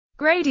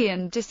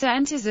Gradient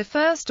descent is a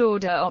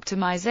first-order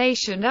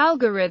optimization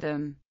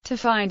algorithm. To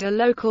find a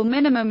local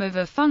minimum of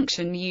a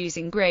function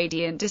using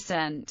gradient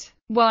descent,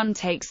 one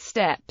takes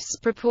steps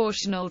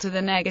proportional to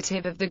the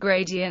negative of the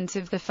gradient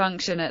of the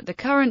function at the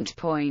current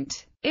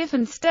point. If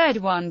instead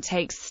one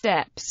takes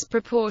steps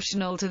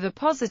proportional to the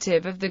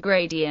positive of the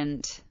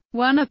gradient,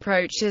 one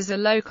approaches a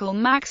local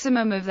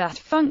maximum of that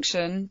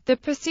function. The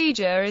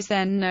procedure is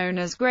then known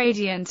as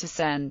gradient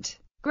ascent.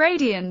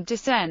 Gradient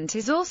descent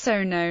is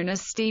also known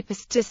as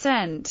steepest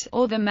descent,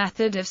 or the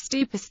method of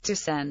steepest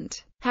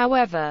descent.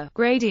 However,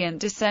 gradient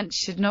descent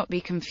should not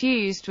be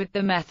confused with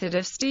the method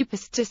of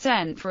steepest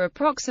descent for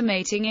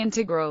approximating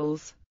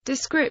integrals.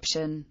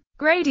 Description: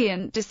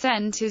 gradient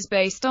descent is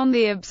based on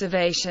the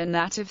observation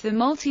that if the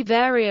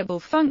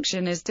multivariable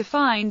function is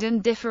defined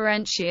and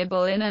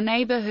differentiable in a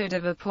neighborhood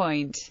of a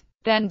point,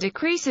 then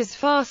decreases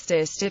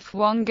fastest if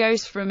one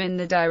goes from in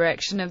the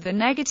direction of the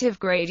negative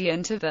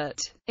gradient of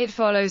it. It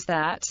follows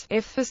that,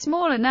 if for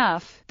small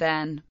enough,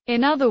 then,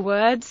 in other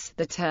words,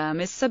 the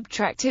term is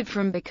subtracted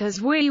from because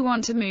we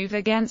want to move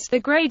against the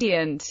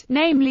gradient,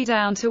 namely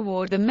down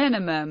toward the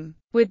minimum.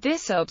 With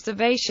this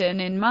observation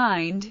in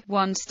mind,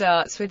 one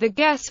starts with a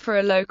guess for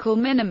a local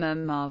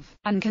minimum of,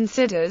 and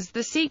considers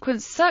the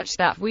sequence such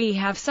that we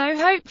have, so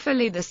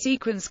hopefully the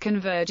sequence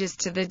converges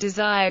to the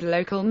desired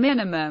local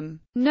minimum.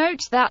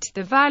 Note that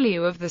the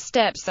value of the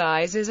step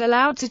size is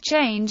allowed to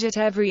change at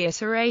every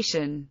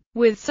iteration,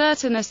 with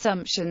certain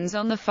assumptions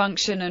on the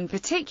function and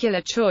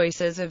particular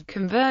choices of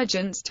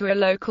convergence to a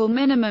local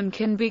minimum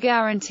can be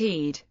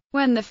guaranteed.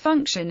 When the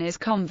function is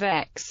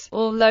convex,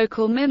 all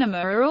local minima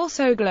are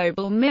also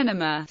global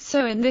minima,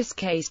 so in this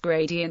case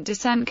gradient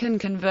descent can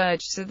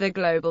converge to the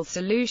global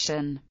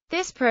solution.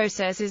 This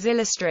process is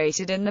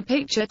illustrated in the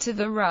picture to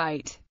the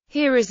right.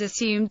 Here is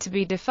assumed to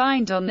be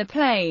defined on the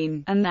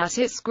plane, and that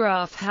its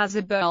graph has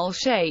a bowl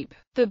shape.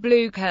 The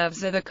blue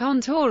curves are the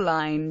contour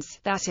lines,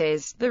 that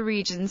is, the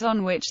regions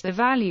on which the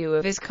value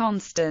of is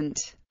constant.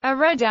 A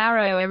red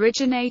arrow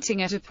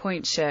originating at a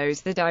point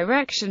shows the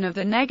direction of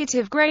the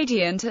negative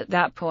gradient at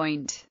that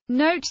point.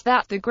 Note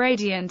that the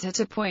gradient at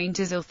a point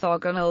is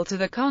orthogonal to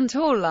the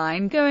contour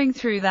line going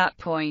through that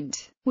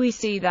point. We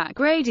see that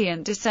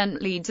gradient descent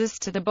leads us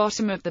to the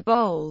bottom of the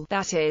bowl,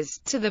 that is,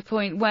 to the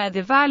point where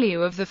the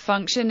value of the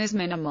function is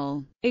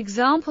minimal.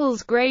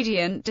 Examples: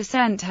 gradient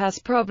descent has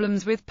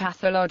problems with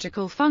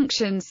pathological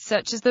functions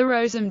such as the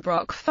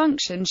Rosenbrock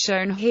function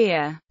shown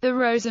here. The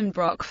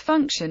Rosenbrock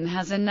function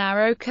has a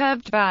narrow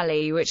curved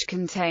valley which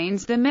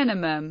contains the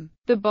minimum.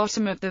 The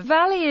bottom of the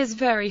valley is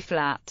very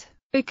flat.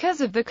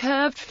 Because of the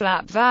curved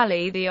flat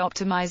valley, the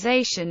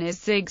optimization is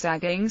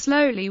zigzagging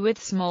slowly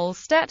with small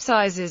step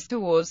sizes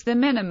towards the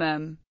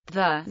minimum.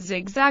 The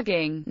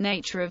zigzagging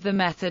nature of the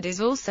method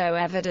is also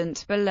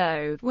evident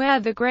below, where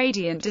the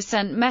gradient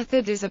descent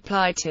method is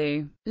applied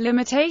to.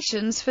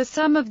 Limitations for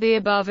some of the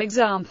above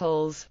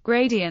examples: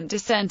 gradient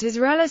descent is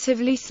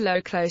relatively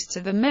slow close to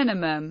the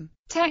minimum.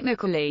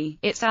 Technically,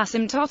 its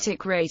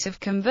asymptotic rate of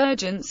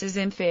convergence is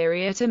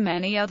inferior to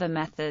many other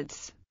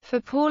methods. For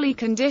poorly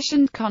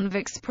conditioned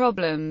convex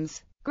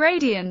problems,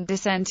 gradient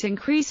descent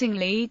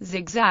increasingly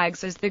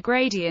zigzags as the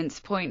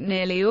gradients point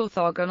nearly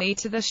orthogonally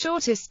to the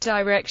shortest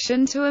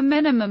direction to a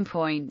minimum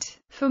point.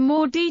 For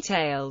more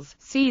details,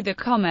 see the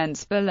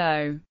comments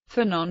below.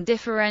 For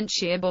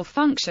non-differentiable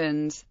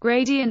functions,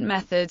 gradient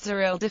methods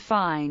are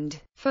ill-defined.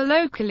 For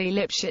locally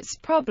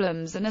Lipschitz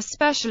problems and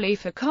especially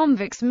for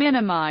convex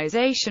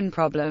minimization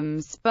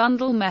problems,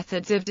 bundle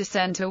methods of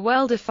descent are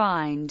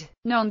well-defined.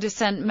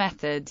 Non-descent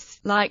methods,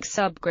 like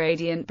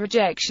subgradient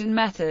projection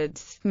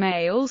methods,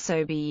 may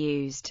also be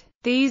used.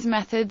 These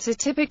methods are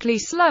typically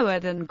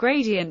slower than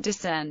gradient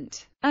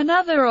descent.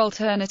 Another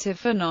alternative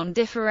for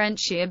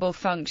non-differentiable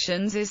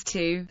functions is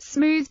to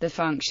smooth the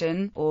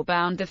function, or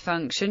bound the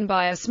function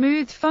by a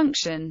smooth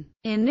function.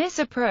 In this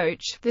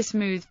approach, the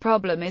smooth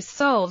problem is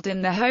solved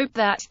in the hope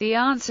that the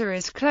answer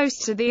is close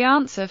to the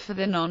answer for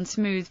the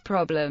non-smooth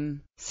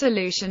problem.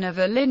 Solution of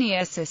a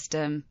linear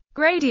system.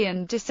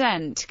 Gradient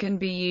descent can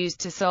be used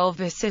to solve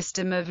a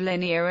system of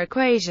linear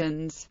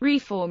equations,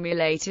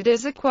 reformulated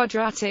as a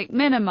quadratic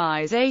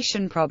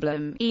minimization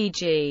problem,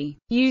 e.g.,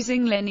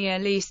 using linear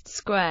least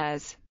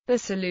squares. The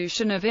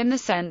solution of in the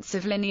sense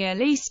of linear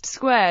least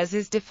squares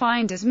is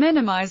defined as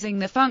minimizing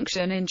the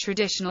function in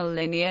traditional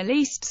linear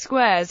least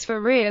squares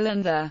for real,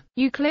 and the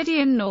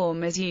Euclidean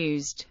norm is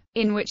used.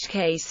 In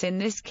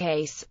this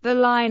case, the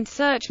line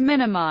search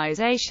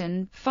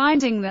minimization,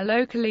 finding the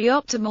locally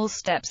optimal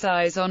step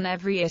size on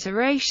every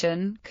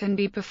iteration, can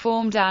be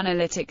performed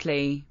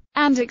analytically,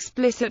 and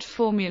explicit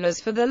formulas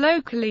for the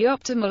locally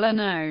optimal are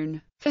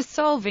known. For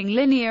solving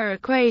linear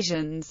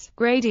equations,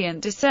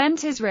 gradient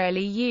descent is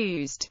rarely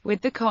used,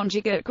 with the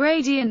conjugate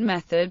gradient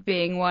method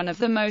being one of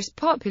the most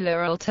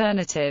popular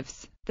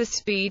alternatives. The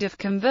speed of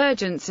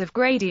convergence of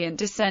gradient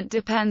descent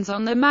depends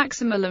on the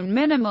maximal and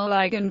minimal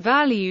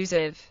eigenvalues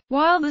of,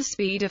 while the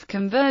speed of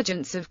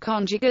convergence of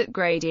conjugate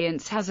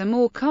gradients has a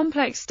more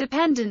complex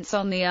dependence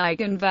on the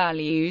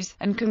eigenvalues,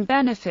 and can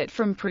benefit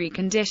from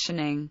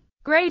preconditioning.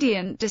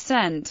 Gradient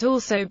descent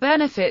also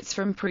benefits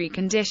from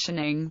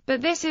preconditioning,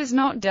 but this is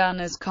not done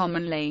as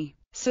commonly.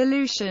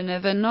 Solution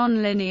of a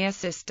nonlinear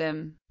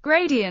system.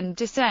 Gradient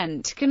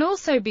descent can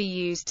also be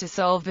used to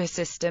solve a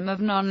system of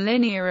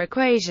nonlinear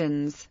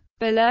equations.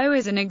 Below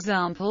is an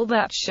example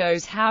that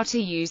shows how to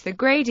use the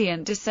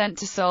gradient descent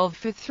to solve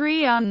for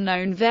three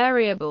unknown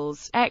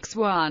variables,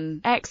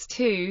 x1,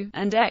 x2,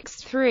 and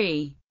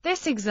x3.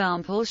 This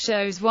example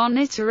shows one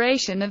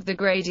iteration of the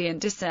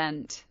gradient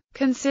descent.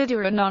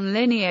 Consider a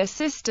nonlinear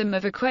system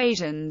of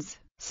equations.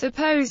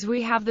 Suppose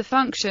we have the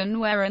function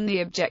wherein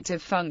the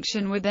objective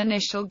function with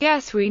initial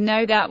guess we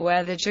know that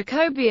where the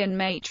Jacobian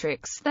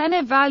matrix, then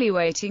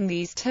evaluating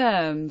these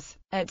terms,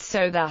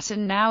 so that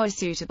and now a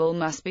suitable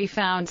must be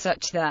found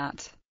such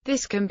that.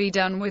 This can be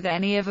done with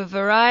any of a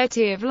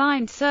variety of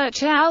line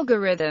search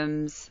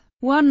algorithms.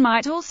 One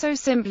might also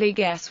simply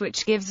guess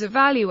which gives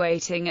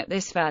evaluating at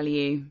this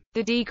value.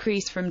 The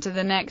decrease from to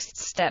the next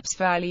step's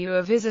value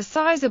of is a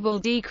sizable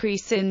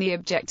decrease in the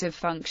objective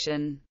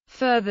function.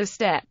 Further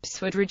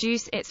steps would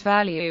reduce its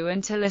value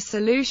until a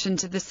solution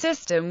to the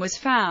system was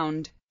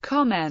found.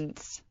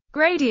 Comments.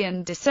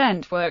 Gradient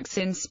descent works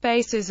in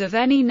spaces of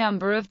any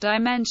number of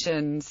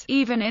dimensions,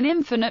 even in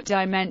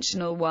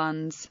infinite-dimensional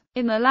ones.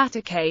 In the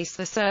latter case,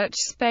 the search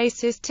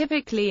space is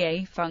typically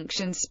a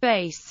function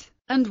space,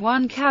 and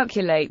one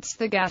calculates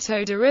the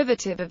Gatto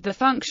derivative of the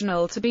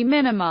functional to be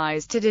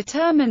minimized to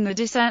determine the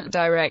descent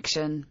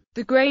direction.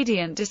 The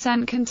gradient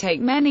descent can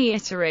take many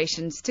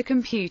iterations to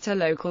compute a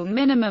local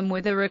minimum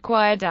with a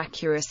required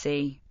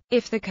accuracy.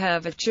 If the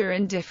curvature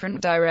in different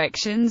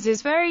directions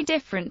is very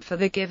different for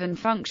the given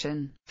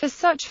function. For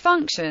such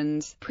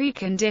functions,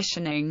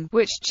 preconditioning,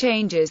 which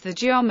changes the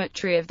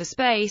geometry of the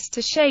space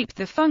to shape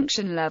the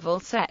function level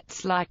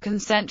sets like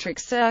concentric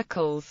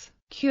circles,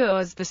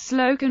 cures the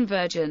slow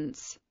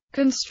convergence.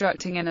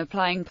 Constructing and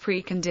applying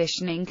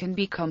preconditioning can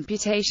be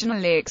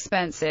computationally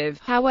expensive.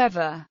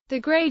 However, the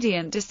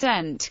gradient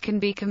descent can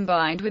be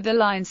combined with the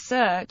line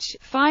search,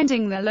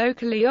 finding the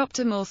locally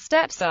optimal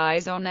step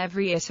size on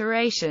every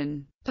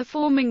iteration.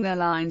 Performing the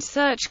line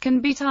search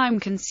can be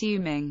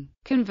time-consuming.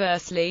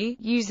 Conversely,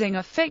 using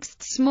a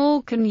fixed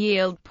small can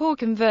yield poor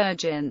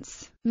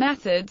convergence.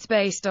 Methods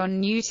based on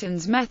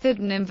Newton's method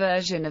and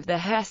inversion of the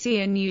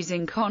Hessian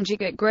using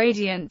conjugate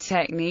gradient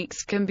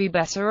techniques can be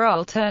better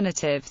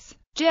alternatives.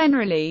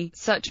 Generally,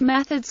 such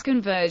methods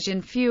converge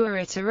in fewer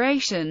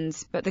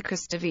iterations, but the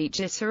cost of each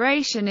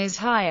iteration is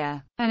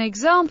higher. An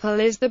example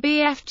is the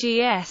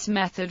BFGS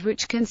method,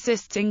 which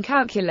consists in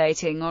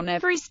calculating on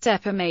every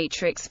step a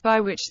matrix by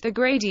which the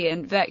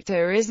gradient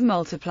vector is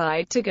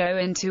multiplied to go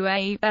into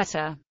a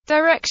better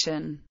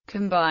direction,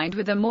 combined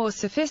with a more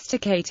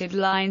sophisticated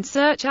line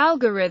search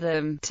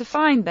algorithm to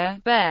find the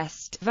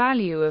best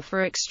value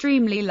for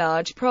extremely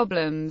large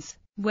problems,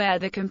 where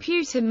the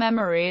computer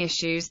memory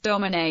issues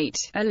dominate.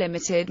 A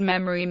limited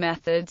memory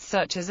method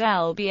such as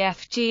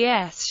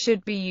LBFGS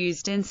should be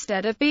used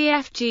instead of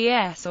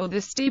BFGS or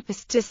the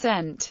steepest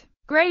descent.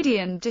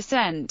 Gradient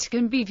descent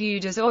can be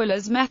viewed as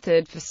Euler's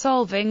method for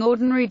solving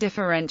ordinary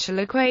differential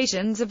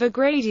equations of a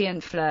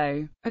gradient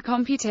flow. A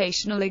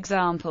computational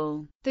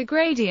example. The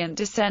gradient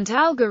descent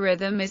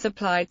algorithm is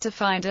applied to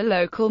find a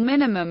local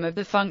minimum of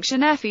the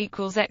function f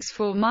equals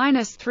x4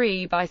 minus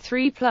 3 by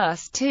 3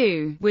 plus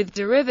 2, with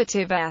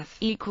derivative f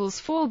equals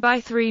 4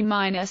 by 3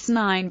 minus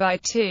 9 by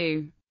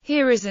 2.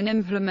 Here is an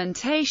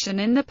implementation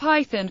in the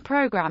Python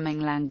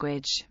programming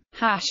language.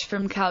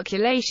 From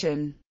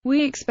calculation.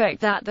 We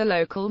expect that the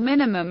local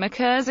minimum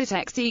occurs at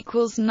x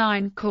equals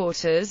 9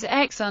 quarters,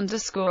 x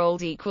underscore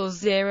old equals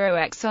 0,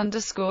 x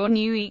underscore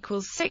new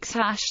equals 6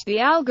 The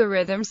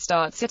algorithm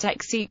starts at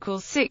x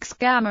equals 6,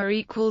 gamma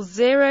equals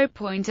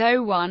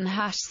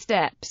 0.01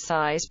 step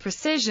size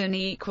precision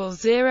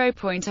equals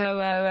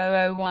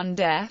 0.00001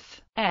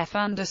 def, f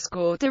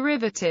underscore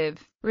derivative.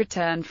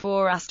 Return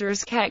 4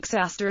 asterisk x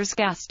asterisk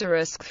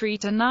asterisk 3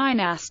 to 9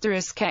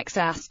 asterisk x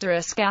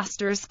asterisk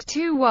asterisk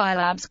 2 while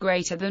abs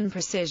greater than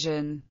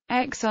precision.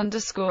 X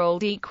underscore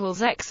old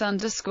equals x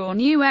underscore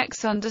new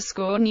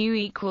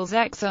equals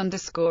x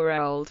underscore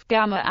old.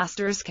 Gamma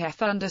asterisk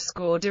f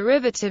underscore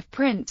derivative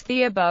print.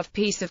 The above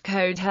piece of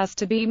code has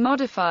to be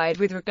modified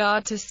with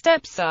regard to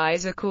step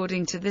size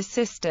according to the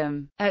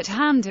system at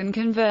hand, and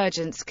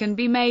convergence can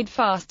be made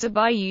faster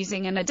by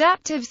using an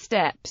adaptive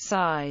step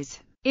size.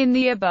 In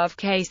the above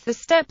case, the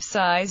step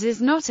size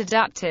is not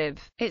adaptive.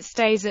 It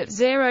stays at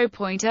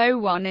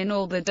 0.01 in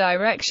all the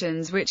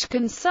directions, which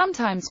can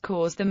sometimes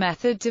cause the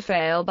method to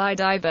fail by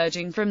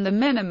diverging from the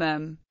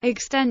minimum.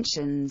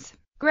 Extensions.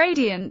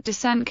 Gradient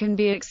descent can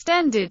be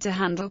extended to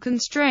handle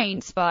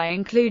constraints by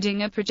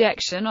including a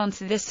projection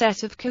onto the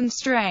set of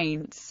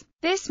constraints.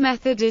 This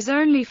method is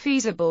only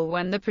feasible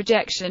when the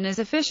projection is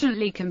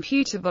efficiently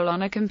computable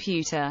on a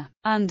computer.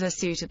 Under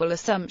suitable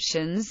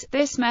assumptions,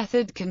 this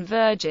method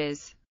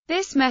converges.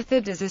 This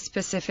method is a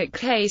specific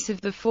case of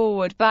the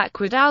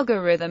forward-backward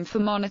algorithm for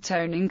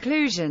monotone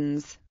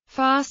inclusions.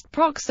 Fast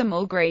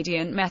proximal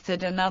gradient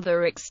method.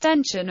 Another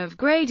extension of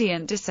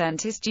gradient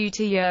descent is due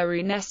to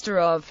Yuri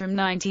Nesterov from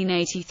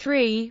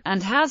 1983,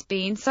 and has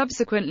been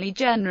subsequently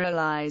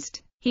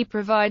generalized. He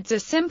provides a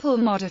simple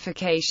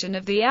modification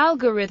of the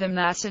algorithm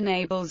that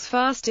enables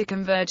faster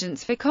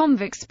convergence for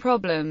convex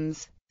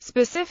problems.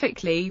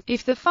 Specifically,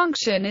 if the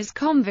function is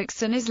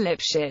convex and is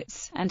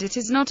Lipschitz, and it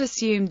is not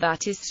assumed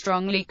that is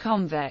strongly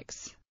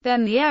convex,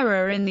 then the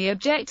error in the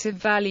objective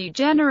value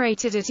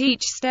generated at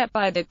each step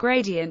by the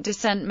gradient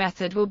descent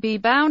method will be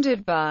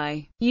bounded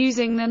by.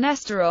 Using the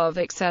Nesterov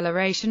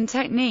acceleration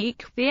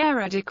technique, the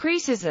error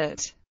decreases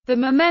at the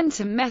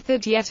momentum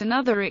method. Yet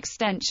another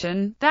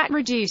extension that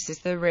reduces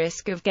the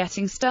risk of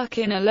getting stuck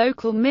in a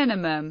local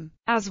minimum,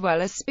 as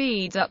well as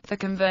speeds up the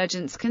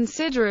convergence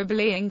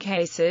considerably in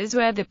cases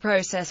where the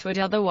process would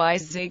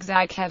otherwise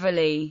zigzag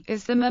heavily,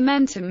 is the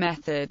momentum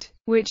method,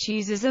 which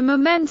uses a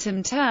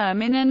momentum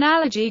term in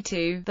analogy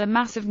to the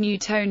mass of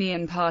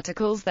Newtonian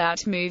particles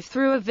that move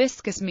through a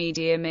viscous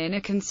medium in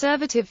a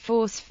conservative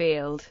force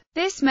field.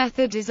 This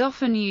method is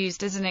often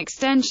used as an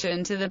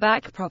extension to the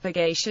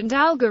backpropagation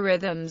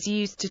algorithms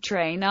used to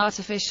train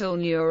artificial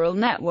neural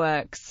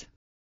networks.